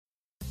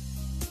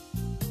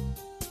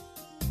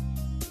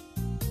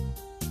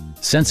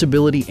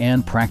Sensibility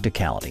and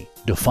practicality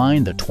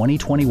define the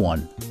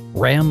 2021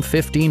 Ram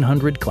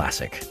 1500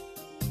 Classic.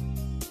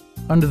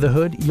 Under the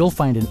hood, you'll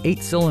find an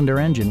 8-cylinder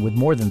engine with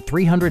more than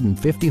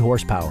 350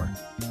 horsepower,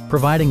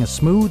 providing a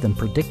smooth and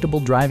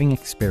predictable driving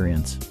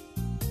experience.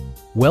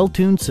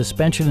 Well-tuned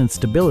suspension and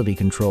stability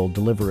control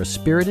deliver a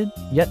spirited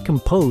yet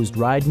composed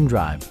ride and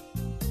drive.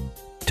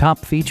 Top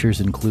features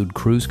include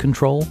cruise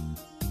control,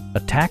 a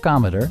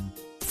tachometer,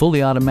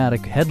 fully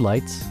automatic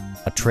headlights,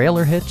 a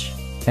trailer hitch,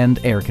 and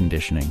air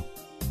conditioning.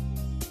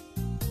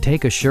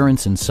 Take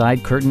assurance in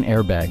side curtain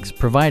airbags,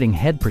 providing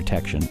head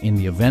protection in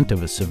the event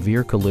of a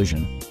severe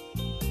collision.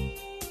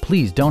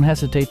 Please don't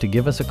hesitate to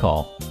give us a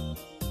call.